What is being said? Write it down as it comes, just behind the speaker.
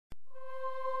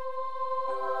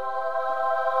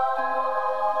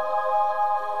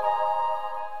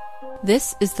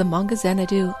This is the Manga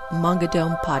Xanadu Manga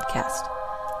Dome podcast.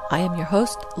 I am your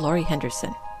host, Laurie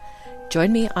Henderson.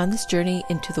 Join me on this journey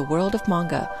into the world of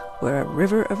manga, where a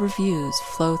river of reviews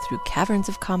flow through caverns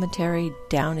of commentary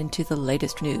down into the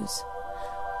latest news.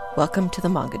 Welcome to the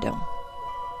Manga Dome.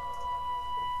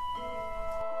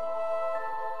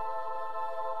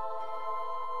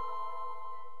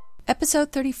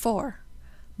 Episode 34,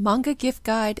 Manga Gift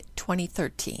Guide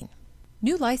 2013.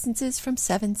 New licenses from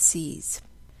Seven Seas.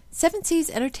 Seven Seas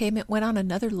Entertainment went on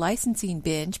another licensing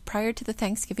binge prior to the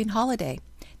Thanksgiving holiday.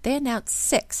 They announced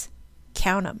 6,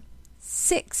 count 'em,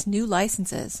 6 new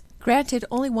licenses. Granted,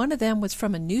 only one of them was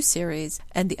from a new series,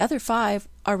 and the other 5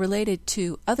 are related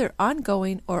to other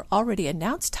ongoing or already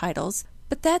announced titles,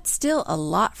 but that's still a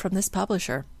lot from this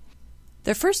publisher.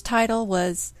 Their first title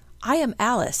was I Am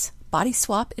Alice, Body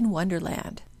Swap in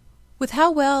Wonderland. With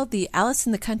how well the Alice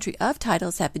in the Country of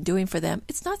titles have been doing for them,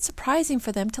 it's not surprising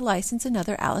for them to license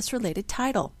another Alice-related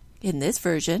title. In this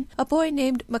version, a boy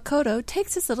named Makoto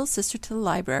takes his little sister to the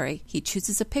library. He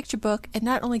chooses a picture book and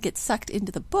not only gets sucked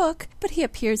into the book, but he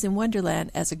appears in Wonderland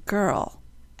as a girl,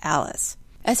 Alice.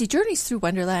 As he journeys through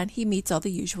Wonderland, he meets all the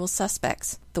usual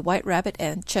suspects. The White Rabbit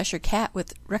and Cheshire Cat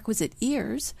with requisite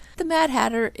ears, the Mad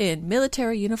Hatter in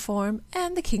military uniform,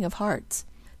 and the King of Hearts.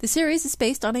 The series is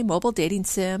based on a mobile dating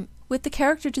sim with the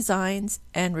character designs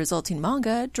and resulting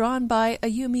manga drawn by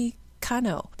Ayumi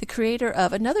Kano, the creator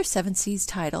of another Seven Seas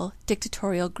title,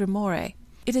 Dictatorial Grimoire.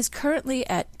 It is currently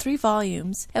at 3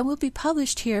 volumes and will be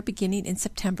published here beginning in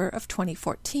September of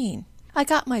 2014. I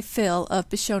got my fill of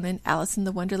Bishonen Alice in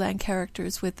the Wonderland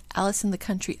characters with Alice in the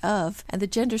Country of, and the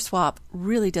gender swap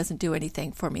really doesn't do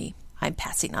anything for me. I'm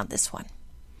passing on this one.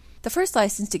 The first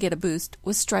license to get a boost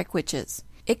was Strike Witches.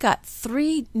 It got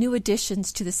 3 new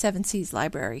additions to the Seven Seas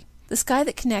library. The Sky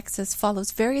That Connects Us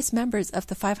follows various members of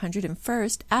the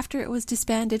 501st after it was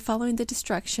disbanded following the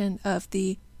destruction of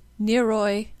the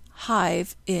Neroi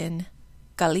Hive in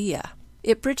Gallia.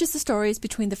 It bridges the stories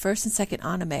between the first and second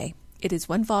anime. It is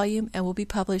 1 volume and will be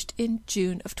published in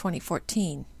June of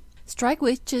 2014. Strike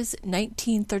Witch's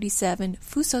 1937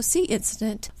 Fuso-si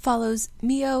incident follows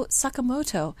Mio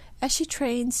Sakamoto as she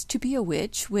trains to be a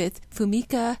witch with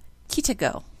Fumika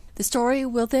Kitago. The story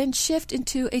will then shift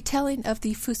into a telling of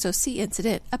the Fuso-si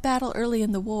incident, a battle early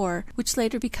in the war, which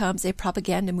later becomes a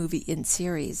propaganda movie in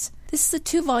series. This is a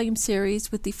 2-volume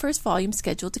series with the first volume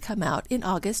scheduled to come out in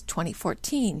August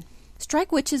 2014.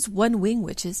 Strike Witches One Wing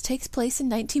Witches takes place in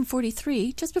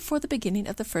 1943, just before the beginning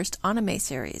of the first anime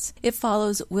series. It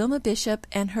follows Wilma Bishop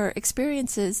and her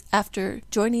experiences after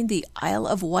joining the Isle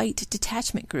of Wight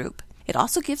detachment group. It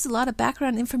also gives a lot of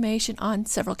background information on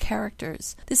several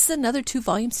characters. This is another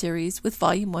 2-volume series with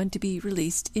Volume 1 to be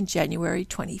released in January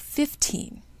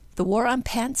 2015. The War on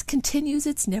Pants continues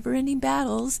its never-ending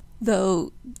battles,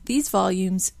 though these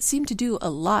volumes seem to do a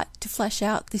lot to flesh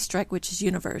out the Strike Witches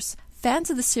universe. Fans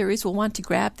of the series will want to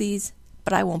grab these,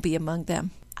 but I won't be among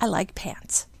them. I like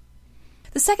pants.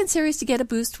 The second series to get a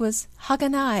boost was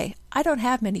Haganai, I Don't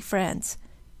Have Many Friends.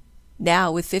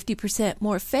 Now, with 50%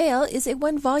 More Fail, is a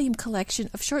 1-volume collection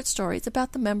of short stories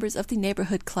about the members of the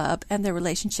neighborhood club and their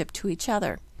relationship to each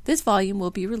other. This volume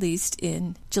will be released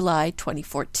in July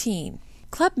 2014.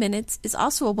 Club Minutes is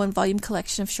also a 1-volume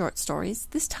collection of short stories,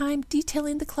 this time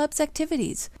detailing the club's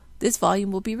activities. This volume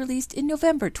will be released in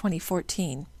November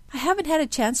 2014. I haven't had a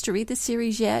chance to read this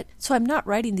series yet, so I'm not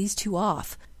writing these 2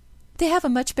 off. They have a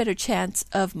much better chance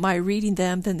of my reading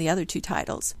them than the other 2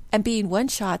 titles, and being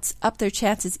one-shots up their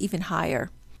chances even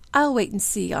higher. I'll wait and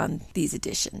see on these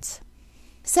editions.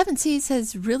 Seven Seas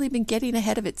has really been getting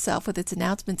ahead of itself with its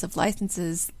announcements of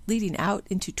licenses leading out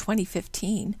into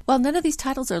 2015. While none of these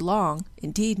titles are long,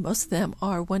 indeed most of them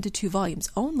are 1 to 2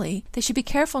 volumes only, they should be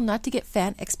careful not to get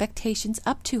fan expectations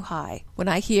up too high. When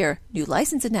I hear new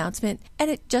license announcement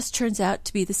and it just turns out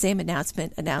to be the same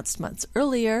announcement announced months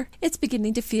earlier, it's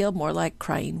beginning to feel more like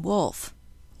Crying Wolf,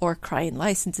 or Crying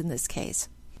License in this case.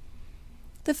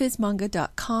 The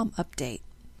VizManga.com update.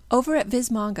 Over at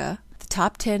VizManga, the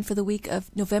top 10 for the week of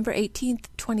November 18th,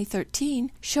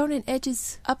 2013, Shonen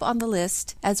edges up on the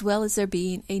list, as well as there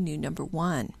being a new number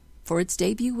 1. For its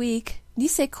debut week,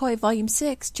 Nisekoi Volume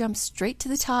 6 jumps straight to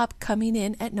the top, coming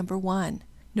in at number 1.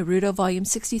 Naruto Volume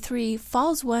 63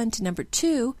 falls 1 to number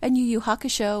 2, and Yu Yu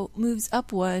Hakusho moves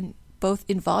up 1, both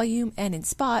in volume and in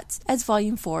spots, as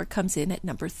Volume 4 comes in at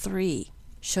number 3.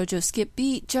 Shoujo Skip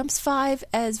Beat jumps 5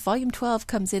 as Volume 12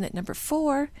 comes in at number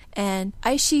 4, and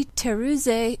Aishi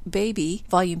Teruze Baby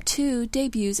Volume 2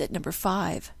 debuts at number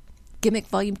 5. Gimmick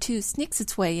Volume 2 sneaks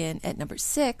its way in at number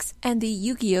 6, and the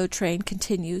Yu-Gi-Oh! Train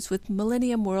continues with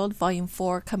Millennium World Volume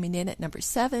 4 coming in at number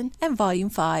 7, and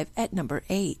Volume 5 at number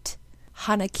 8.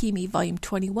 Hanakimi Volume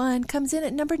 21 comes in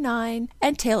at number 9,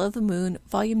 and Tale of the Moon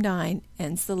Volume 9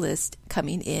 ends the list,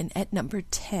 coming in at number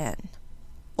 10.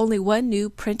 Only one new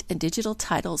print and digital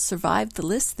title survived the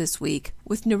list this week,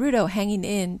 with Naruto hanging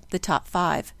in the top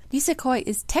 5. Nisekoi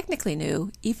is technically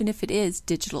new, even if it is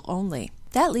digital only.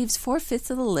 That leaves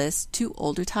 4/5 of the list to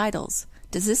older titles.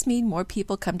 Does this mean more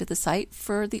people come to the site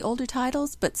for the older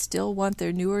titles but still want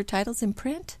their newer titles in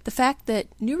print? The fact that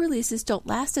new releases don't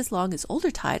last as long as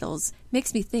older titles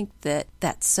makes me think that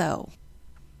that's so.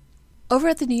 Over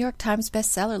at the New York Times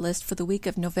bestseller list for the week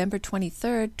of November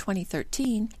 23,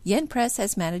 2013, Yen Press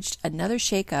has managed another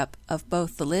shakeup of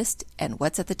both the list and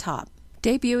what's at the top.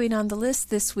 Debuting on the list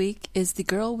this week is The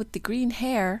Girl with the Green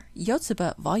Hair,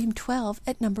 Yotsuba Volume 12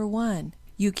 at number 1.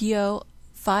 Yu-Gi-Oh!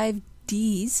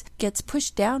 5Ds gets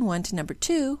pushed down 1 to number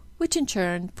 2, which in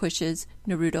turn pushes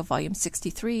Naruto Volume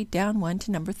 63 down 1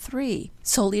 to number 3.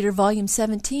 Soul Eater Volume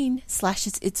 17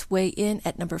 slashes its way in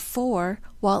at number 4,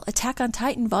 while Attack on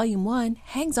Titan Volume 1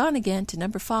 hangs on again to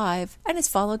number 5 and is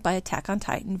followed by Attack on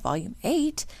Titan Volume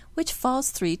 8, which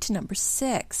falls 3 to number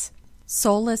 6.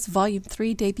 Soulless Volume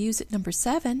 3 debuts at number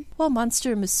 7, while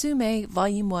Monster Musume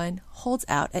Volume 1 holds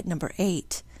out at number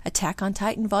 8. Attack on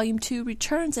Titan Volume 2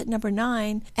 returns at number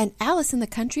 9, and Alice in the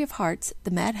Country of Hearts,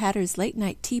 The Mad Hatter's Late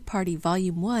Night Tea Party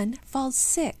Volume 1 falls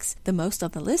 6, the most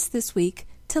on the list this week,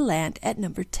 to land at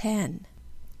number 10.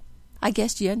 I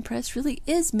guess Yen Press really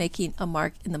is making a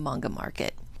mark in the manga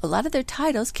market. A lot of their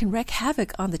titles can wreak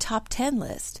havoc on the top 10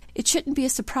 list. It shouldn't be a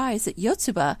surprise that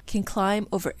Yotsuba can climb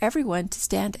over everyone to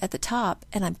stand at the top,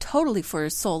 and I'm totally for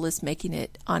Soulless making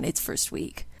it on its first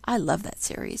week. I love that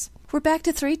series. We're back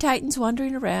to 3 titans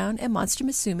wandering around, and Monster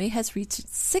Musume has reached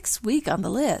its 6th week on the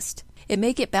list. It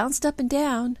may get bounced up and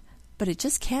down, but it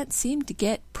just can't seem to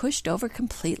get pushed over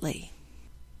completely.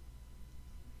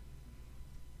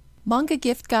 Manga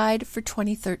Gift Guide for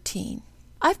 2013.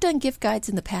 I've done gift guides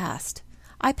in the past.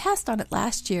 I passed on it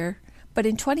last year, but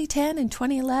in 2010 and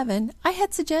 2011, I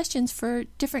had suggestions for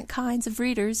different kinds of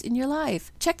readers in your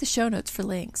life. Check the show notes for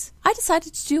links. I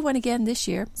decided to do one again this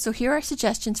year, so here are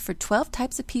suggestions for 12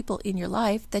 types of people in your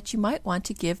life that you might want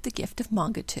to give the gift of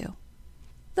manga to.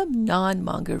 The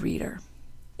non-manga reader.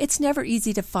 It's never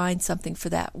easy to find something for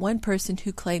that one person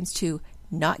who claims to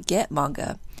not get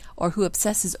manga, or who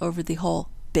obsesses over the whole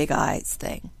big eyes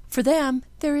thing. For them,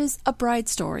 there is A Bride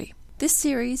Story. This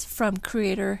series, from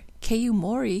creator Keiyu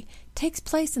Mori, takes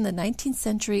place in the 19th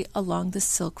century along the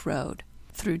Silk Road.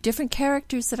 Through different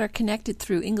characters that are connected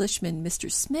through Englishman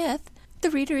Mr. Smith,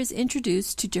 the reader is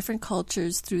introduced to different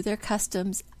cultures through their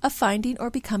customs of finding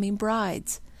or becoming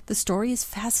brides. The story is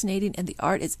fascinating and the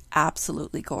art is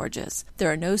absolutely gorgeous.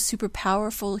 There are no super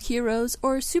powerful heroes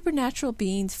or supernatural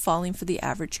beings falling for the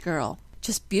average girl.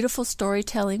 Just beautiful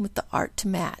storytelling with the art to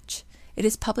match. It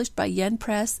is published by Yen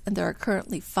Press, and there are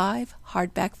currently 5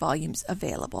 hardback volumes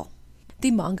available.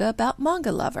 The manga about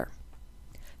manga lover.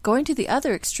 Going to the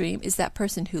other extreme is that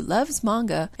person who loves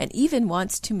manga and even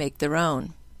wants to make their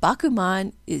own.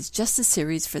 Bakuman is just a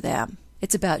series for them.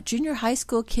 It's about junior high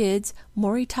school kids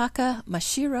Moritaka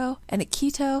Mashiro and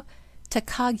Akito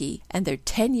Takagi and their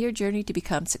 10-year journey to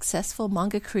become successful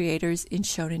manga creators in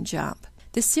Shonen Jump.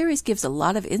 This series gives a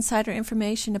lot of insider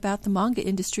information about the manga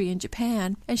industry in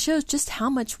Japan and shows just how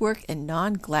much work and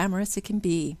non-glamorous it can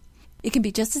be. It can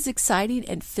be just as exciting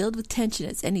and filled with tension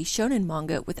as any shonen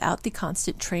manga without the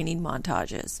constant training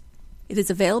montages. It is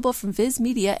available from Viz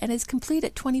Media and is complete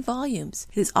at 20 volumes.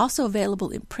 It is also available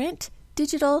in print,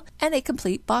 digital, and a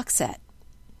complete box set.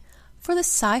 For the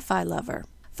sci-fi lover.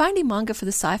 Finding manga for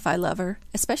the sci-fi lover,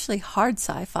 especially hard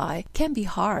sci-fi, can be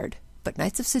hard, but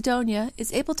Knights of Sidonia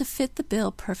is able to fit the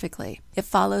bill perfectly. It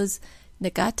follows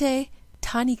Nagate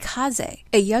Tanikaze,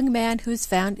 a young man who is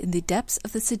found in the depths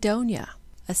of the Sidonia,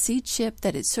 a seed ship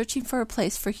that is searching for a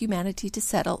place for humanity to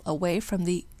settle away from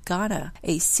the Ghana,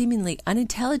 a seemingly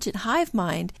unintelligent hive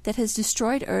mind that has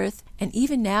destroyed Earth and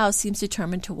even now seems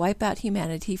determined to wipe out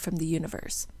humanity from the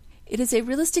universe. It is a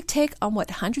realistic take on what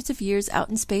hundreds of years out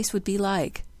in space would be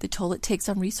like, the toll it takes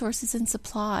on resources and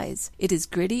supplies. It is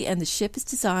gritty and the ship is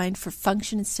designed for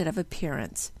function instead of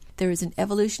appearance. There is an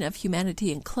evolution of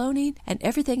humanity in cloning, and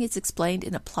everything is explained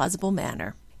in a plausible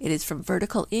manner. It is from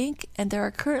Vertical Ink, and there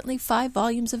are currently 5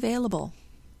 volumes available.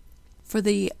 For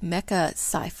the mecha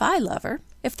sci-fi lover,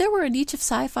 if there were a niche of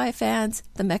sci-fi fans,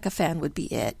 the mecha fan would be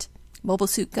it. Mobile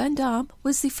Suit Gundam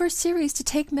was the first series to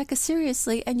take mecha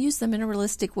seriously and use them in a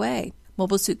realistic way.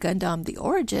 Mobile Suit Gundam The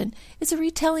Origin is a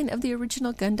retelling of the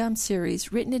original Gundam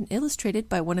series written and illustrated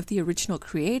by one of the original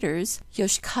creators,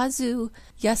 Yoshikazu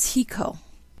Yasuhiko.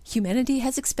 Humanity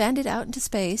has expanded out into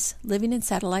space, living in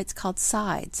satellites called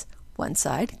sides. One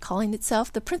side, calling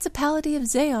itself the Principality of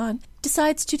Zeon,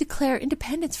 decides to declare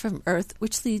independence from Earth,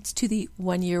 which leads to the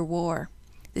One-Year War.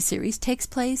 The series takes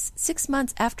place 6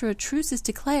 months after a truce is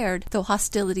declared, though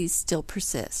hostilities still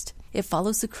persist. It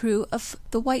follows the crew of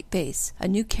the White Base, a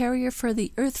new carrier for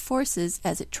the Earth forces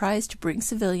as it tries to bring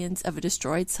civilians of a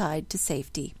destroyed side to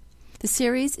safety. The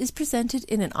series is presented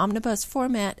in an omnibus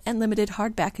format and limited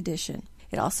hardback edition.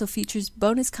 It also features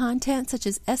bonus content such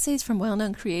as essays from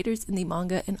well-known creators in the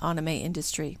manga and anime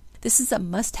industry. This is a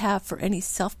must-have for any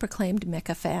self-proclaimed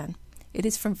mecha fan. It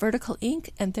is from Vertical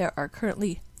Ink, and there are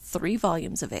currently 3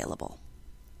 volumes available.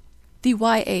 The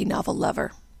YA novel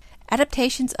lover.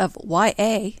 Adaptations of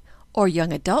YA, or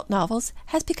young adult novels,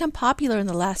 has become popular in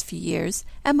the last few years,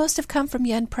 and most have come from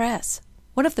Yen Press.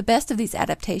 One of the best of these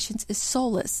adaptations is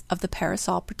Soulless of the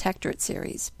Parasol Protectorate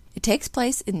series. It takes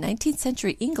place in 19th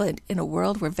century England in a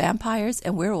world where vampires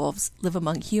and werewolves live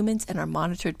among humans and are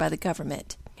monitored by the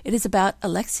government. It is about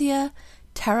Alexia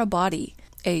Tarabati,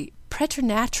 a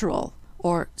preternatural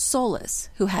or soulless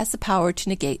who has the power to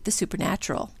negate the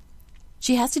supernatural.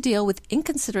 She has to deal with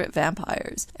inconsiderate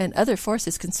vampires and other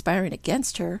forces conspiring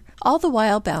against her, all the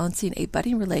while balancing a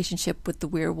budding relationship with the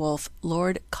werewolf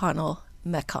Lord Connell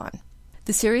Mekon.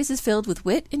 The series is filled with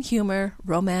wit and humor,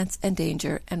 romance and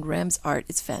danger, and Rem's art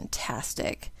is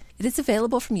fantastic. It is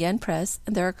available from Yen Press,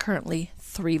 and there are currently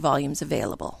 3 volumes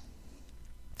available.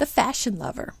 The Fashion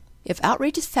Lover. If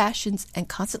outrageous fashions and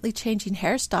constantly changing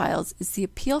hairstyles is the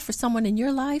appeal for someone in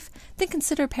your life, then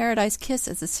consider Paradise Kiss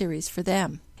as a series for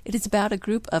them. It is about a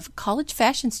group of college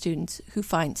fashion students who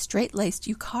find straight-laced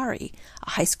Yukari,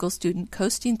 a high school student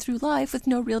coasting through life with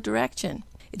no real direction.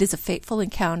 It is a fateful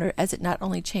encounter as it not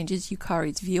only changes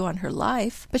Yukari's view on her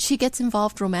life, but she gets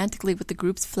involved romantically with the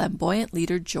group's flamboyant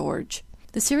leader, George.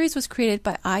 The series was created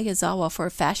by Ai Yazawa for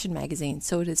a fashion magazine,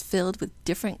 so it is filled with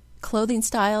different clothing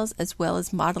styles as well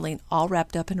as modeling, all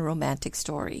wrapped up in a romantic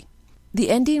story. The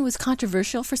ending was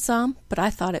controversial for some, but I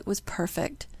thought it was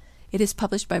perfect. It is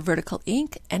published by Vertical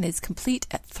Ink and is complete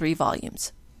at 3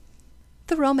 volumes.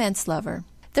 The Romance Lover.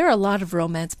 There are a lot of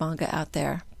romance manga out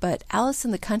there, but Alice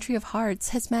in the Country of Hearts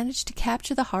has managed to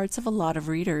capture the hearts of a lot of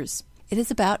readers. It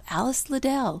is about Alice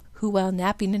Liddell, who while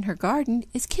napping in her garden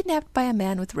is kidnapped by a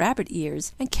man with rabbit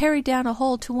ears and carried down a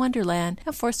hole to Wonderland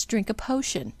and forced to drink a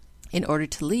potion. In order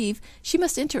to leave, she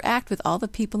must interact with all the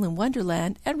people in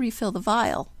Wonderland and refill the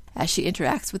vial. As she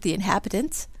interacts with the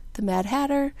inhabitants, the Mad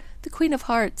Hatter, the Queen of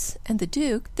Hearts, and the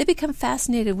Duke, they become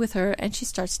fascinated with her and she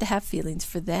starts to have feelings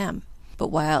for them.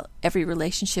 But while every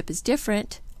relationship is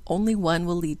different, only one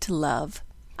will lead to love.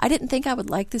 I didn't think I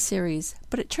would like the series,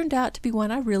 but it turned out to be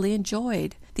one I really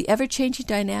enjoyed. The ever-changing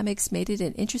dynamics made it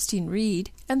an interesting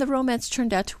read, and the romance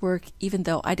turned out to work even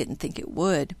though I didn't think it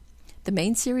would. The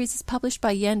main series is published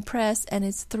by Yen Press and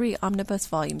is 3 omnibus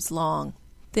volumes long.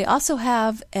 They also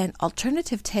have an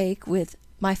alternative take with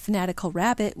My Fanatical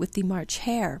Rabbit with the March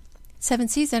Hare. 7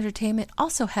 Seas Entertainment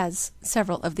also has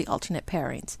several of the alternate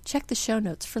pairings. Check the show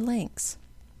notes for links.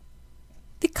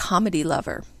 The Comedy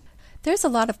Lover. There's a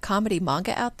lot of comedy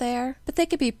manga out there, but they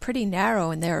can be pretty narrow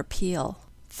in their appeal.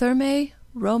 Therme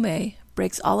Rome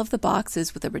breaks all of the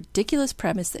boxes with a ridiculous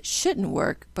premise that shouldn't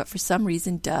work, but for some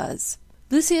reason does.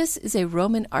 Lucius is a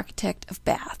Roman architect of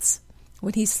baths.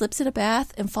 When he slips in a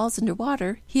bath and falls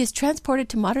underwater, he is transported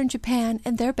to modern Japan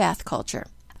and their bath culture.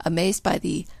 Amazed by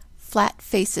the Flat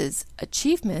Face's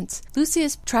achievements,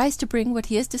 Lucius tries to bring what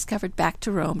he has discovered back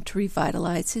to Rome to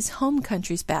revitalize his home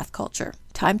country's bath culture.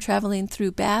 Time traveling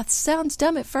through baths sounds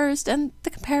dumb at first, and the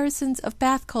comparisons of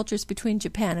bath cultures between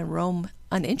Japan and Rome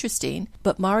uninteresting,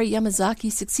 but Mari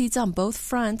Yamazaki succeeds on both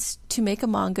fronts to make a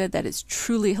manga that is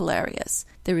truly hilarious.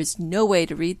 There is no way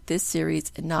to read this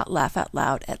series and not laugh out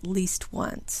loud at least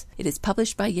once. It is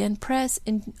published by Yen Press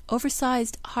in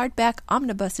oversized hardback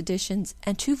omnibus editions,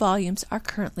 and 2 volumes are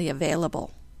currently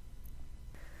available.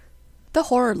 The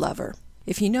Horror Lover.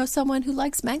 If you know someone who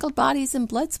likes mangled bodies and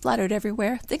blood splattered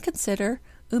everywhere, then consider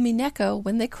Umineko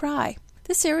When They Cry.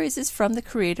 The series is from the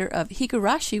creator of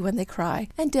Higurashi When They Cry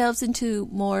and delves into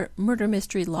more murder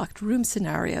mystery locked room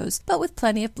scenarios, but with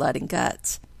plenty of blood and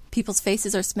guts. People's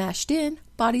faces are smashed in,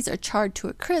 bodies are charred to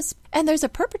a crisp, and there's a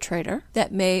perpetrator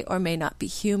that may or may not be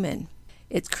human.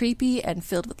 It's creepy and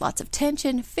filled with lots of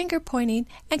tension, finger pointing,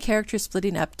 and characters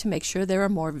splitting up to make sure there are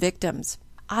more victims.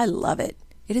 I love it.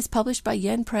 It is published by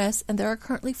Yen Press, and there are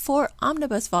currently 4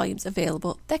 omnibus volumes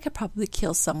available that could probably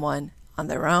kill someone on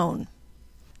their own.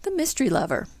 The Mystery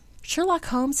Lover. Sherlock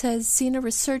Holmes has seen a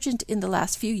resurgence in the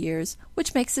last few years,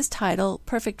 which makes this title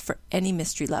perfect for any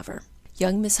mystery lover.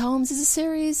 Young Miss Holmes is a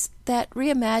series that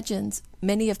reimagines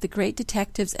many of the great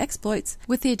detectives' exploits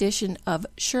with the addition of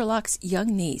Sherlock's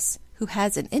young niece, who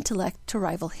has an intellect to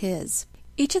rival his.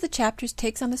 Each of the chapters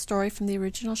takes on a story from the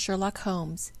original Sherlock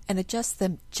Holmes and adjusts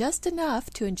them just enough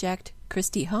to inject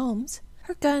Christie Holmes,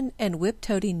 her gun and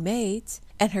whip-toting maids,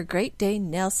 and her Great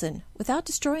Dane Nelson without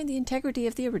destroying the integrity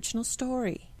of the original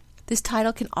story. This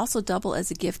title can also double as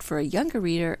a gift for a younger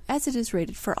reader, as it is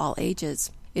rated for all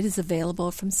ages. It is available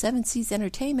from Seven Seas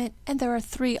Entertainment, and there are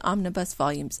 3 omnibus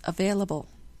volumes available.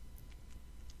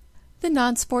 The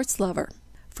Non-Sports Lover.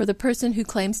 For the person who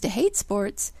claims to hate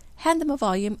sports, hand them a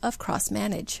volume of Cross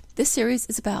Manage. This series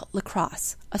is about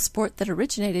lacrosse, a sport that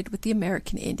originated with the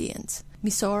American Indians.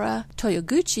 Misora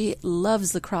Toyoguchi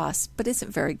loves lacrosse, but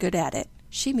isn't very good at it.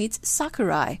 She meets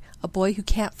Sakurai, a boy who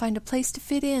can't find a place to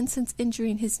fit in since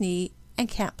injuring his knee and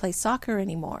can't play soccer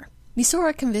anymore.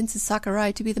 Misora convinces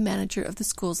Sakurai to be the manager of the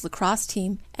school's lacrosse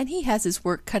team, and he has his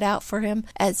work cut out for him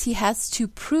as he has to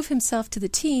prove himself to the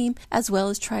team as well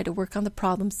as try to work on the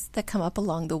problems that come up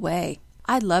along the way.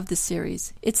 I love this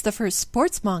series. It's the first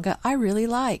sports manga I really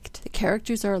liked. The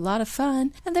characters are a lot of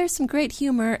fun, and there's some great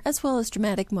humor as well as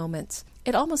dramatic moments.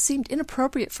 It almost seemed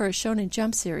inappropriate for a Shonen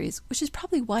Jump series, which is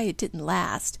probably why it didn't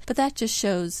last, but that just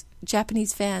shows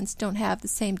Japanese fans don't have the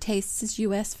same tastes as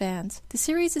US fans. The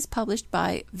series is published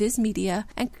by Viz Media,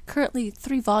 and currently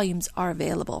 3 volumes are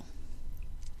available.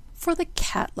 For the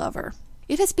cat lover.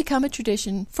 It has become a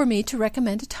tradition for me to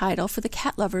recommend a title for the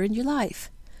cat lover in your life.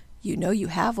 You know you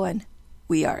have one.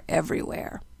 We are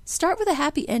everywhere. Start with a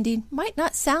happy ending might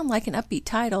not sound like an upbeat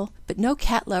title, but no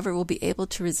cat lover will be able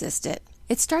to resist it.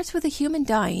 It starts with a human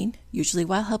dying, usually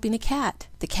while helping a cat.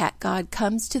 The cat god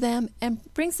comes to them and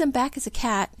brings them back as a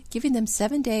cat, giving them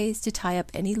 7 days to tie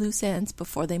up any loose ends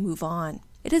before they move on.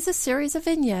 It is a series of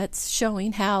vignettes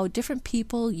showing how different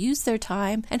people use their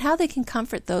time and how they can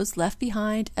comfort those left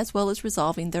behind as well as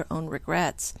resolving their own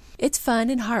regrets. It's fun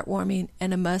and heartwarming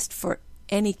and a must for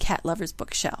any cat lover's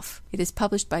bookshelf. It is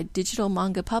published by Digital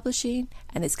Manga Publishing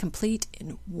and is complete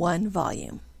in 1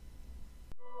 volume.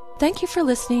 Thank you for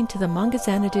listening to the Manga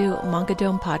Xanadu Manga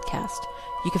Dome podcast.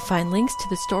 You can find links to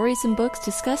the stories and books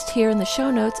discussed here in the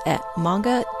show notes at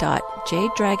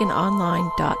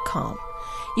manga.jadedragononline.com.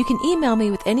 You can email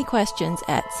me with any questions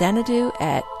at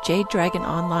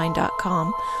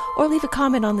xanadu@jadedragononline.com or leave a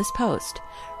comment on this post.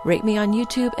 Rate me on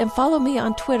YouTube and follow me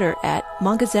on Twitter at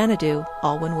Manga Xanadu,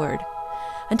 all one word.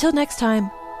 Until next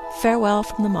time, farewell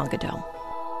from the Manga Dome.